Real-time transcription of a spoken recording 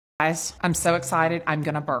Guys, I'm so excited, I'm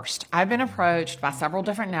gonna burst. I've been approached by several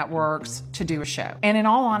different networks to do a show. And in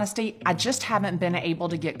all honesty, I just haven't been able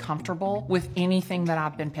to get comfortable with anything that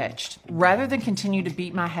I've been pitched. Rather than continue to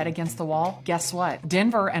beat my head against the wall, guess what?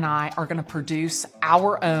 Denver and I are gonna produce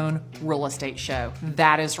our own real estate show.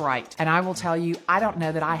 That is right. And I will tell you, I don't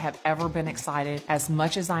know that I have ever been excited as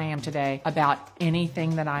much as I am today about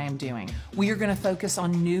anything that I am doing. We are gonna focus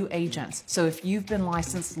on new agents. So if you've been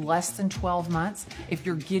licensed less than 12 months, if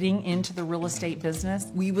you're getting into the real estate business,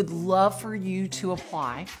 we would love for you to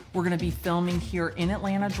apply. We're going to be filming here in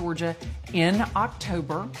Atlanta, Georgia in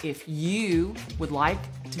October. If you would like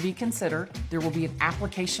to be considered, there will be an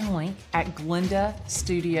application link at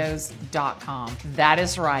GlenndaStudios.com. That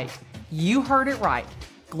is right. You heard it right.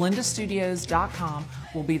 GlenndaStudios.com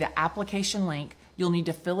will be the application link. You'll need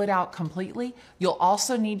to fill it out completely. You'll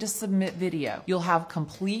also need to submit video. You'll have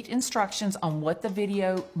complete instructions on what the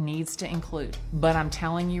video needs to include. But I'm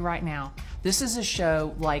telling you right now, this is a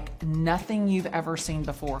show like nothing you've ever seen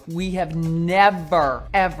before. We have never,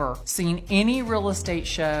 ever seen any real estate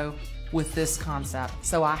show with this concept.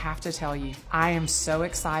 So I have to tell you, I am so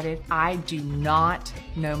excited. I do not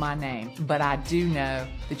know my name, but I do know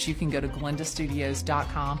that you can go to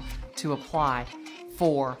GlenndaStudios.com to apply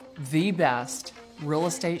for the best real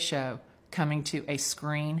estate show coming to a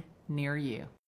screen near you.